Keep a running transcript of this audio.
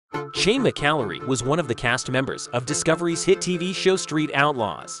Shane Mcalary was one of the cast members of Discovery's hit TV show Street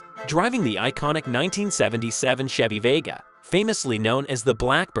Outlaws, driving the iconic 1977 Chevy Vega, famously known as the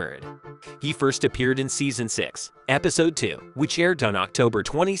Blackbird. He first appeared in Season 6, Episode 2, which aired on October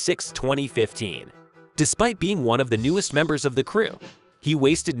 26, 2015. Despite being one of the newest members of the crew, he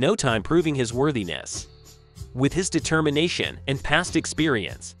wasted no time proving his worthiness. With his determination and past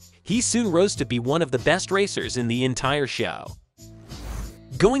experience, he soon rose to be one of the best racers in the entire show.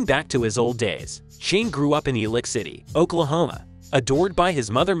 Going back to his old days, Shane grew up in Ellick City, Oklahoma, adored by his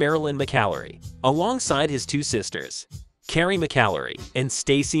mother Marilyn Mcalary, alongside his two sisters, Carrie Mcalary and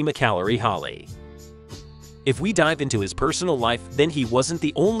Stacy Mcalary Holly. If we dive into his personal life, then he wasn't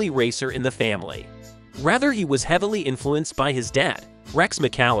the only racer in the family. Rather, he was heavily influenced by his dad, Rex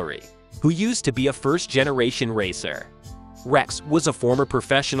Mcalary, who used to be a first-generation racer. Rex was a former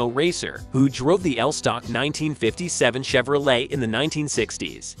professional racer who drove the L-Stock 1957 Chevrolet in the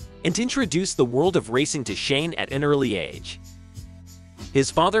 1960s and introduced the world of racing to Shane at an early age. His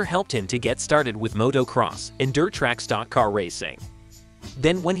father helped him to get started with motocross and dirt track stock car racing.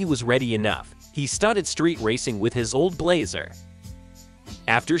 Then when he was ready enough, he started street racing with his old Blazer.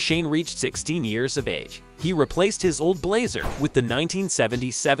 After Shane reached 16 years of age, he replaced his old Blazer with the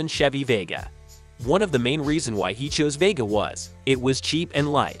 1977 Chevy Vega. One of the main reasons why he chose Vega was, it was cheap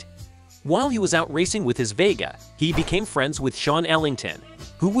and light. While he was out racing with his Vega, he became friends with Sean Ellington,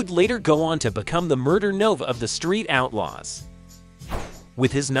 who would later go on to become the Murder Nova of the Street Outlaws.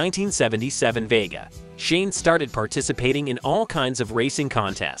 With his 1977 Vega, Shane started participating in all kinds of racing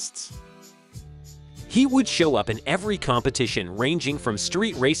contests. He would show up in every competition ranging from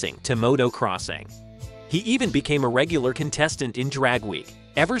street racing to motocrossing. He even became a regular contestant in Drag Week,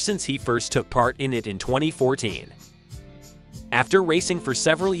 ever since he first took part in it in 2014. After racing for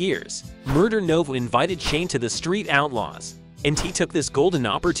several years, Murder Nova invited Shane to the Street Outlaws, and he took this golden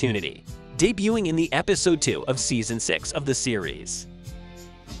opportunity, debuting in the Episode 2 of Season 6 of the series.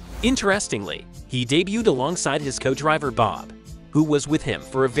 Interestingly, he debuted alongside his co-driver Bob, who was with him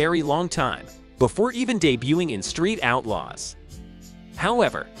for a very long time, before even debuting in Street Outlaws.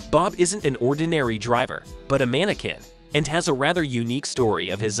 However, Bob isn't an ordinary driver, but a mannequin, and has a rather unique story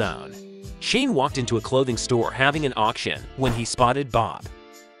of his own. Shane walked into a clothing store having an auction when he spotted Bob.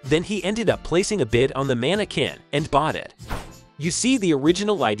 Then he ended up placing a bid on the mannequin and bought it. You see, the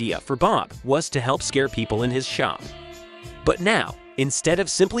original idea for Bob was to help scare people in his shop. But now, instead of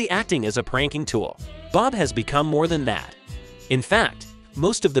simply acting as a pranking tool, Bob has become more than that. In fact,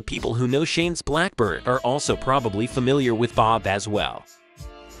 most of the people who know Shane's Blackbird are also probably familiar with Bob as well.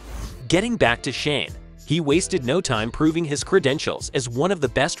 Getting back to Shane, he wasted no time proving his credentials as one of the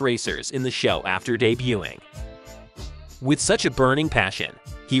best racers in the show after debuting. With such a burning passion,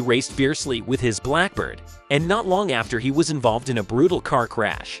 he raced fiercely with his Blackbird, and not long after he was involved in a brutal car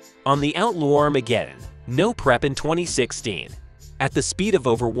crash on the Outlaw Armageddon, no prep in 2016. At the speed of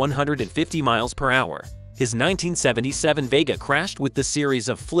over 150 miles per hour, his 1977 Vega crashed with the series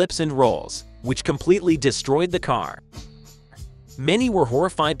of flips and rolls, which completely destroyed the car. Many were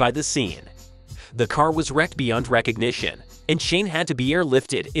horrified by the scene. The car was wrecked beyond recognition, and Shane had to be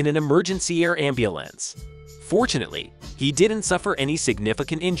airlifted in an emergency air ambulance. Fortunately, he didn't suffer any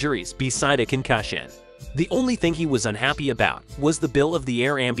significant injuries beside a concussion. The only thing he was unhappy about was the bill of the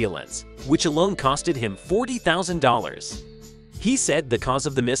air ambulance, which alone costed him $40,000. He said the cause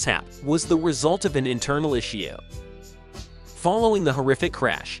of the mishap was the result of an internal issue. Following the horrific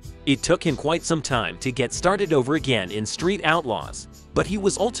crash, it took him quite some time to get started over again in Street Outlaws, but he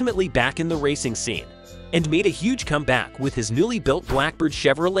was ultimately back in the racing scene and made a huge comeback with his newly built Blackbird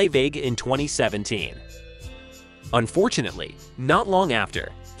Chevrolet Vega in 2017. Unfortunately, not long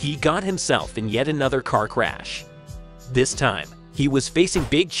after, he got himself in yet another car crash. This time, he was facing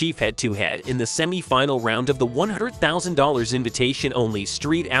Big Chief head-to-head in the semi-final round of the $100,000 invitation-only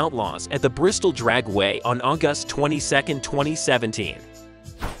Street Outlaws at the Bristol Dragway on August 22, 2017.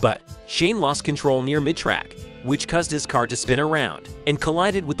 But Shane lost control near mid-track, which caused his car to spin around and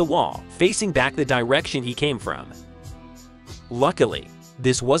collided with the wall, facing back the direction he came from. Luckily,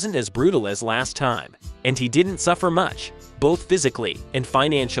 this wasn't as brutal as last time, and he didn't suffer much, both physically and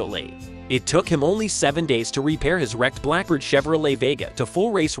financially. It took him only 7 days to repair his wrecked Blackbird Chevrolet Vega to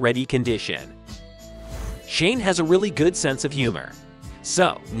full race-ready condition. Shane has a really good sense of humor,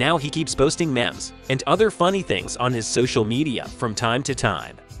 so now he keeps posting memes and other funny things on his social media from time to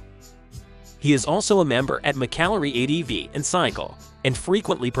time. He is also a member at Mcalary ADV and Cycle, and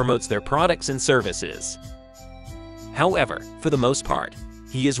frequently promotes their products and services. However, for the most part,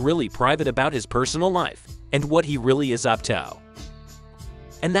 he is really private about his personal life and what he really is up to.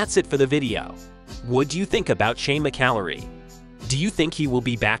 And that's it for the video. What do you think about Shane Mcalary? Do you think he will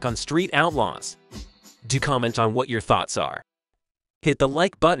be back on Street Outlaws? Do comment on what your thoughts are. Hit the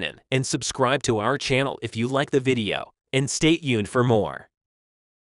like button and subscribe to our channel if you like the video, and stay tuned for more.